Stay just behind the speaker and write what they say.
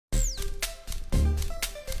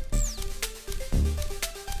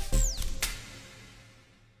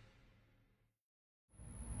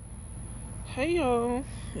Hey y'all,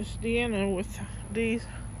 it's Deanna with D's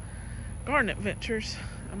Garden Adventures.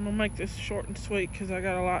 I'm gonna make this short and sweet because I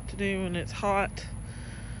got a lot to do and it's hot,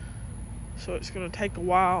 so it's gonna take a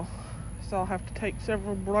while. So I'll have to take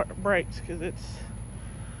several breaks because it's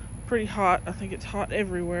pretty hot. I think it's hot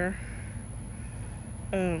everywhere.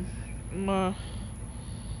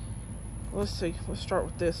 Let's start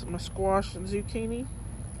with this. My squash and zucchini.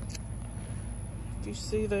 If you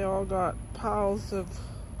see, they all got piles of,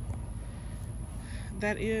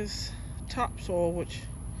 that is topsoil, which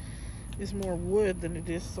is more wood than it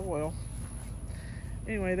is soil.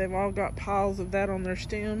 Anyway, they've all got piles of that on their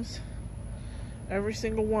stems. Every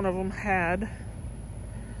single one of them had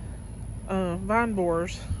vine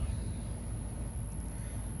borers.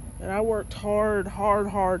 And I worked hard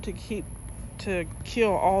to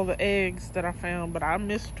kill all the eggs that I found, but I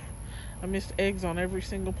missed eggs on every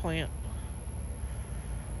single plant.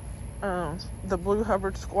 The blue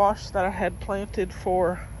Hubbard squash that I had planted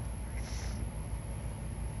for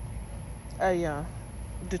a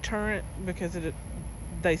deterrent, because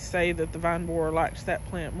they say that the vine borer likes that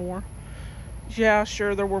plant more. Yeah,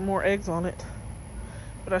 sure, there were more eggs on it,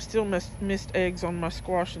 but I still missed eggs on my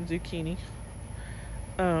squash and zucchini.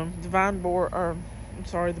 The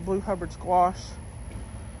blue Hubbard squash,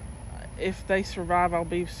 if they survive, I'll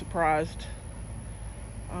be surprised.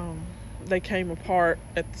 They came apart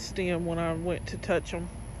at the stem when I went to touch them.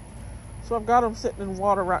 So I've got them sitting in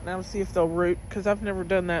water right now to see if they'll root, because I've never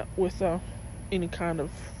done that with any kind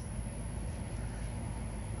of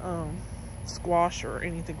squash or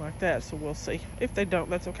anything like that. So we'll see. If they don't,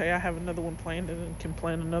 that's okay. I have another one planted and can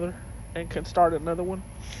plant another and can start another one.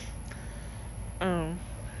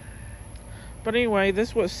 But anyway,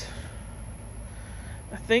 this was,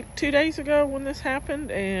 I think, 2 days ago when this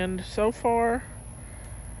happened, and so far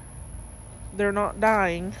they're not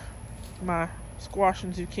dying, my squash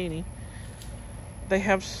and zucchini. They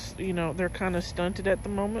have, they're kind of stunted at the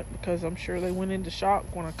moment because I'm sure they went into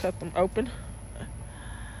shock when I cut them open.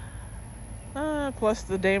 Plus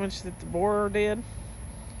the damage that the borer did.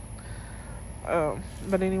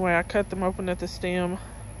 But anyway, I cut them open at the stem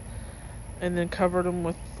and then covered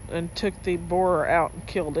them and took the borer out and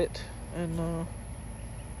killed it. And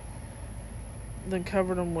then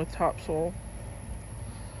covered them with topsoil.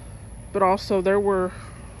 But also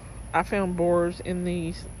I found borers in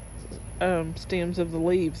these stems of the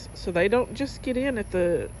leaves. So they don't just get in at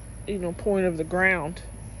the, point of the ground.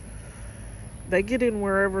 They get in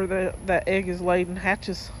wherever that egg is laid and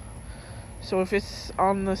hatches. So if it's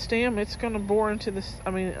on the stem, it's going to bore into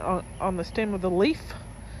on the stem of the leaf,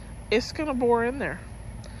 it's going to bore in there.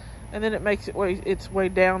 And then it makes its way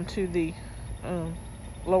down to the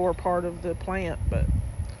lower part of the plant. But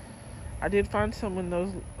I did find some in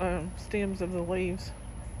those stems of the leaves.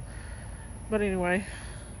 But anyway,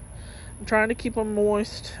 I'm trying to keep them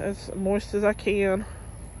moist as I can,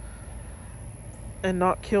 and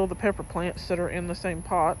not kill the pepper plants that are in the same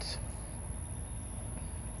pots.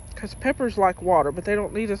 Because peppers like water, but they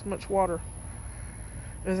don't need as much water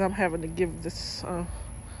as I'm having to give this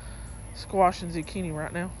squash and zucchini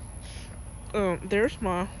right now. There's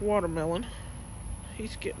my watermelon.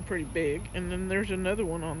 He's getting pretty big. And then there's another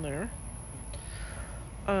one on there.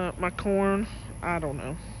 My corn, I don't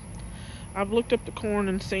know. I've looked up the corn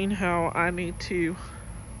and seen how I need to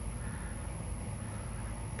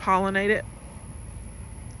pollinate it.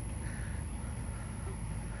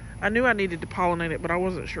 I knew I needed to pollinate it, but I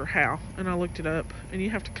wasn't sure how. And I looked it up. And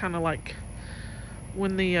you have to kind of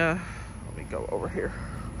when the, let me go over here.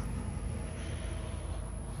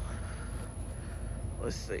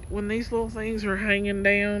 Let's see. When these little things are hanging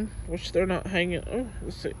down, which they're not hanging. Oh,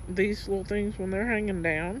 let's see. These little things, when they're hanging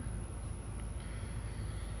down,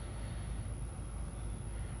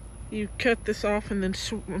 you cut this off and then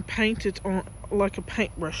paint it on like a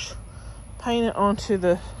paintbrush. Paint it onto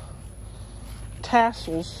the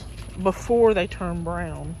tassels before they turn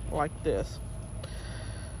brown, like this.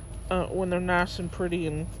 When they're nice and pretty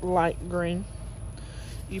and light green,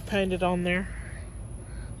 you paint it on there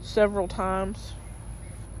several times.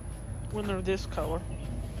 When they're this color,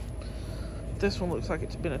 this one looks like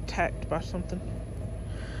it's been attacked by something.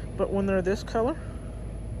 But when they're this color,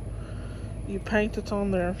 you paint it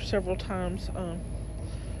on there several times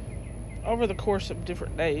over the course of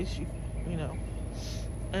different days.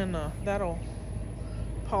 And that'll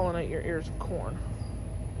pollinate your ears of corn.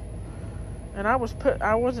 And I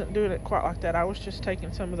wasn't doing it quite like that. I was just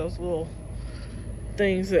taking some of those little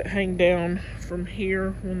things that hang down from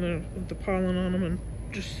here with the pollen on them and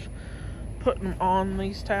just putting them on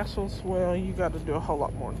these tassels. Well, you got to do a whole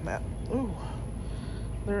lot more than that. Ooh,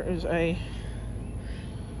 there is a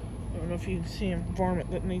don't know if you can see a varmint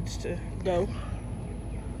that needs to go.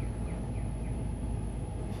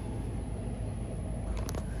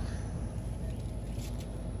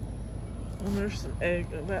 And there's some egg.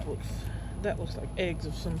 That looks like eggs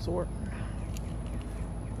of some sort.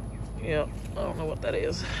 Yep, I don't know what that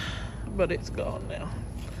is, but it's gone now.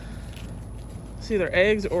 It's either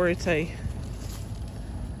eggs or it's a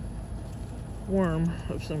worm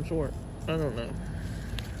of some sort. I don't know.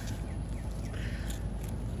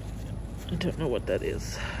 I don't know what that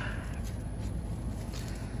is.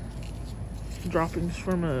 Droppings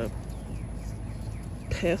from a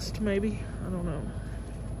pest, maybe? I don't know.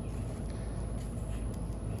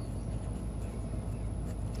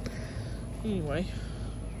 Anyway,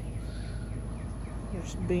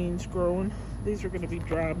 there's beans growing. These are going to be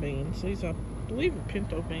dry beans. These, I believe, are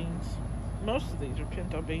pinto beans. Most of these are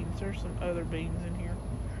pinto beans. There's some other beans in here.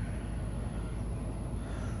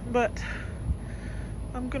 But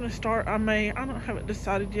I'm going to start, I haven't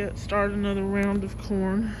decided yet, start another round of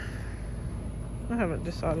corn. I haven't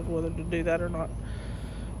decided whether to do that or not.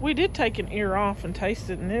 We did take an ear off and taste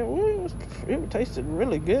it, and it tasted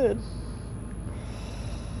really good.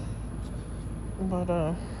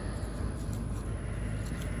 But,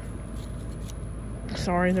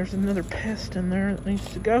 sorry, there's another pest in there that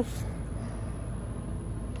needs to go.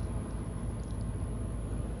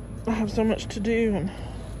 I have so much to do, and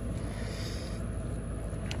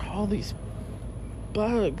all these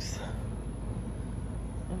bugs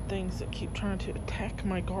and things that keep trying to attack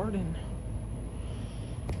my garden.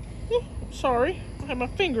 Oh, sorry, I have my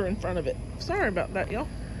finger in front of it. Sorry about that, y'all.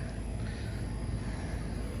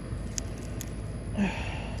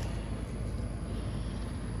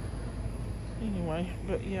 Anyway,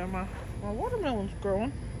 but yeah, my watermelon's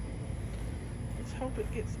growing. Let's hope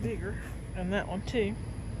it gets bigger. And that one too.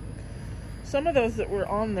 Some of those that were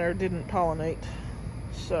on there didn't pollinate.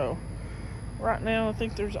 So right now I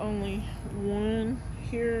think there's only one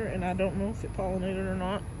here, and I don't know if it pollinated or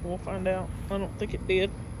not. We'll find out. I don't think it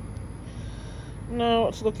did. No,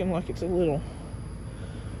 it's looking like it's a little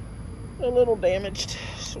damaged.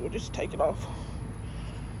 So we'll just take it off.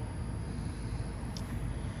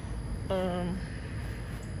 I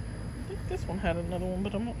think this one had another one,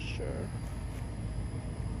 but I'm not sure.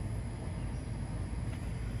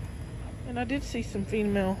 And I did see some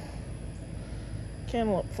female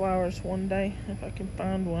cantaloupe flowers one day. If I can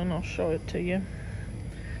find one, I'll show it to you.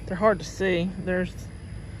 They're hard to see. There's,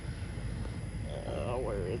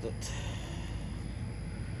 where is it?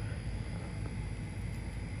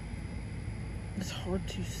 It's hard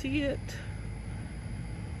to see it.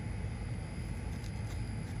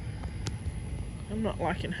 I'm not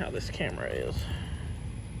liking how this camera is.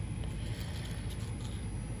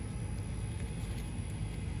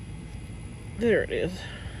 There it is.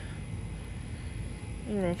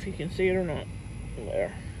 I don't know if you can see it or not.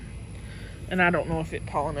 There. And I don't know if it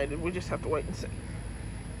pollinated. We just have to wait and see.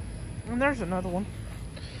 And there's another one.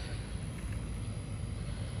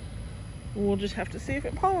 We'll just have to see if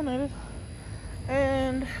it pollinated.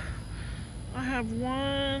 And I have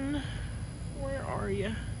one. Where are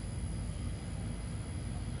you?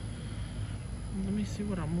 Let me see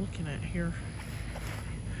what I'm looking at here.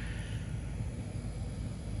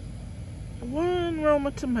 One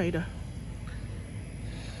Roma tomato.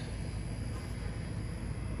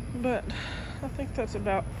 But I think that's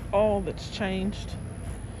about all that's changed.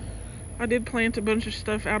 I did plant a bunch of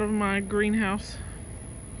stuff out of my greenhouse.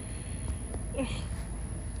 Ugh.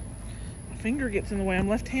 My finger gets in the way. I'm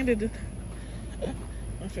left-handed.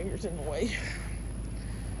 My finger's in the way.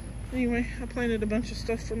 Anyway, I planted a bunch of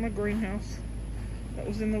stuff from my greenhouse. That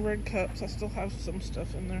was in the red cups. I still have some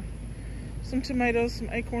stuff in there. Some tomatoes, some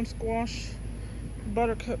acorn squash,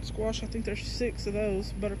 buttercup squash. I think there's 6 of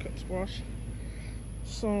those, buttercup squash.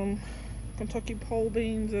 Some Kentucky pole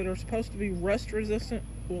beans that are supposed to be rust resistant.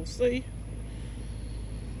 We'll see.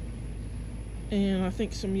 And I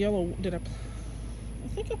think some yellow, I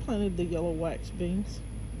think I planted the yellow wax beans.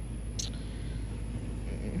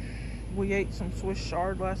 We ate some Swiss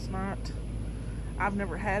chard last night. I've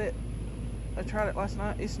never had it. I tried it last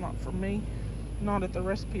night. It's not for me. Not at the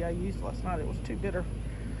recipe I used last night. It was too bitter.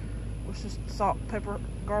 It was just salt, pepper,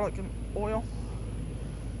 garlic, and oil.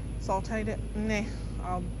 Sauteed it. Nah.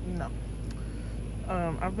 No.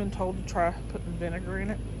 I've been told to try putting vinegar in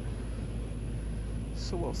it.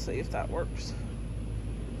 So we'll see if that works.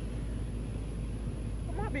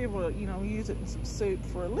 I might be able to, use it in some soup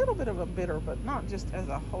for a little bit of a bitter, but not just as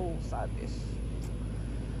a whole side dish.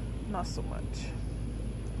 Not so much.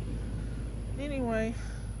 Anyway,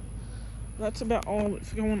 that's about all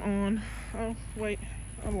that's going on. Oh, wait,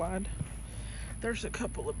 I lied. There's a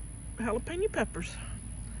couple of jalapeno peppers.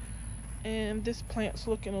 And this plant's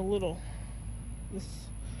looking this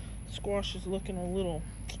squash is looking a little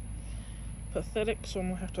pathetic, so I'm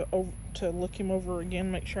gonna have to look him over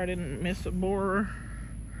again, make sure I didn't miss a borer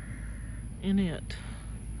in it.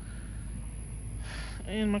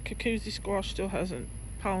 And my cuckoozy squash still hasn't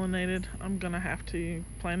pollinated. I'm gonna have to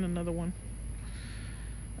plant another one.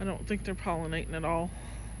 I don't think they're pollinating at all.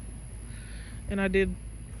 And I did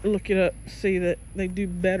look it up, see that they do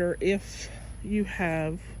better if you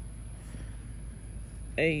have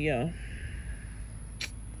a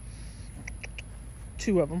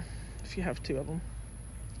 2 of them. If you have 2 of them.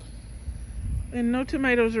 And no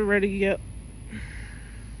tomatoes are ready yet.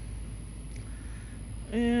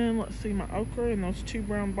 And let's see, my okra and those 2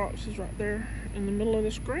 brown boxes right there in the middle of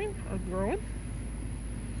the screen are growing.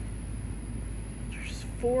 There's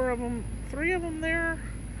 4 of them, 3 of them there,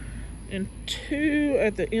 and 2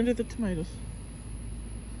 at the end of the tomatoes.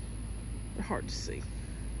 They're hard to see.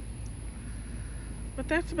 But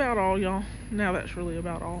that's about all, y'all. Now that's really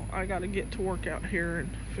about all. I got to get to work out here and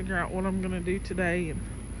figure out what I'm going to do today and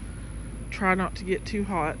try not to get too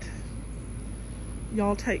hot.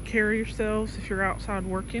 Y'all take care of yourselves if you're outside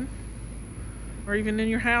working or even in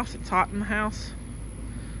your house. It's hot in the house.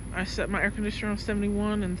 I set my air conditioner on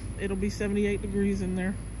 71 and it'll be 78 degrees in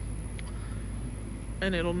there.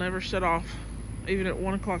 And it'll never shut off. Even at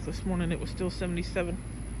 1 o'clock this morning, it was still 77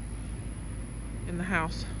 in the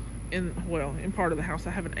house. In part of the house.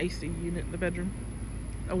 I have an AC unit in the bedroom,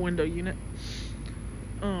 a window unit.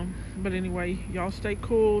 But anyway, y'all stay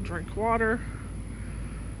cool, drink water.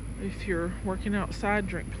 If you're working outside,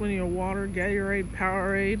 drink plenty of water, Gatorade,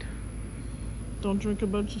 Powerade. Don't drink a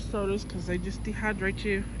bunch of sodas because they just dehydrate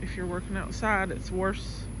you. If you're working outside, it's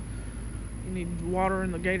worse. You need water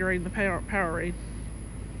and the Gatorade and the Powerade.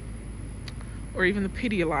 Or even the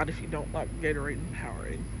Pedialyte if you don't like Gatorade and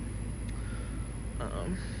Powerade.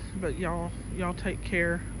 But y'all take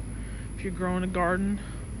care. If you're growing a garden,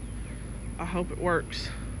 I hope it works.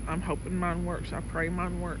 I'm hoping mine works. I pray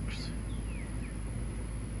mine works.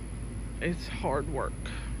 It's hard work.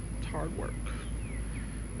 It's hard work.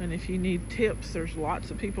 And if you need tips, there's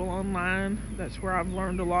lots of people online. That's where I've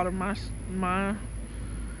learned a lot of my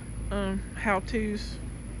how-tos.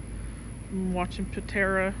 I'm watching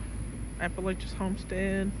Patera, Appalachia's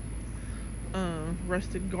Homestead,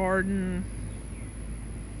 Rusted Garden,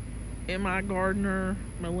 M.I. Gardener,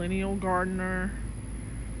 Millennial Gardener,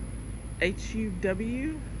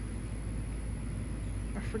 HUW.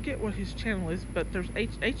 I forget what his channel is, but there's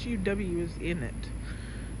HUW is in it.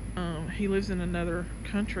 He lives in another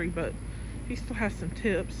country, but he still has some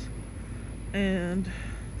tips. And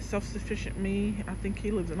Self-Sufficient Me, I think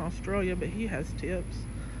he lives in Australia, but he has tips.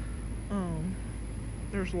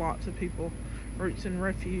 There's lots of people. Roots and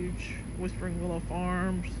Refuge, Whispering Willow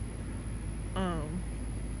Farms.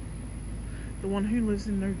 The one who lives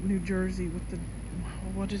in New Jersey with the,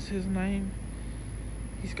 what is his name?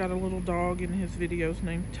 He's got a little dog in his videos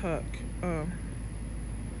named Tuck. Man,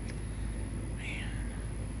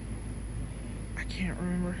 I can't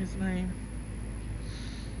remember his name.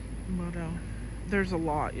 But there's a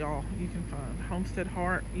lot, y'all, you can find. Homestead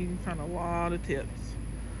Heart, you can find a lot of tips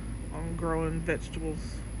on growing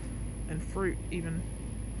vegetables and fruit even.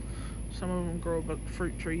 Some of them grow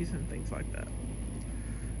fruit trees and things like that.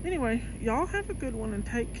 Anyway, y'all have a good one and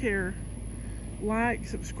take care. Like,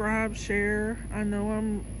 subscribe, share. I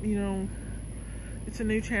know it's a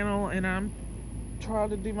new channel and I'm trying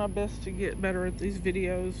to do my best to get better at these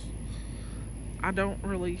videos. I don't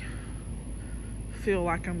really feel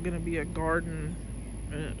like I'm gonna be a gardening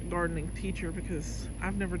teacher because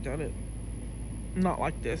I've never done it not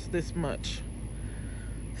like this much.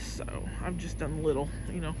 So I've just done little,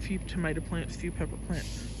 a few tomato plants, a few pepper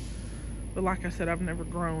plants. But like I said, I've never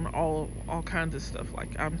grown all kinds of stuff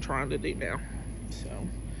like I'm trying to do now. So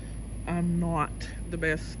I'm not the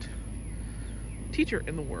best teacher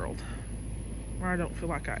in the world, or I don't feel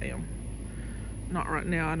like I am. Not right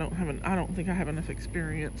now. I don't think I have enough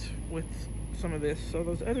experience with some of this, so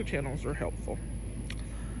those other channels are helpful.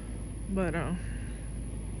 But I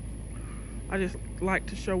just like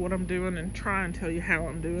to show what I'm doing and try and tell you how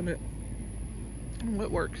I'm doing it, and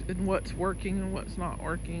what works and what's working and what's not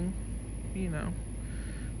working.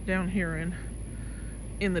 Down here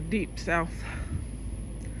in the deep south.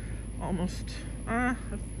 Almost, I'm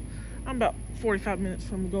about 45 minutes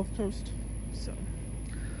from the Gulf Coast. So,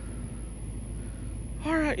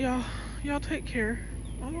 all right, y'all take care.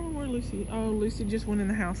 I don't know where Lucy. Oh, Lucy just went in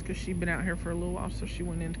the house because she'd been out here for a little while, so she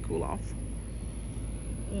went in to cool off.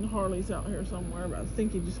 And Harley's out here somewhere, but I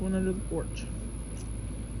think he just went under the porch.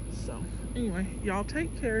 So, anyway, y'all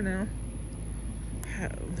take care now.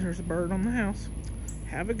 There's a bird on the house.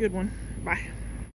 Have a good one. Bye.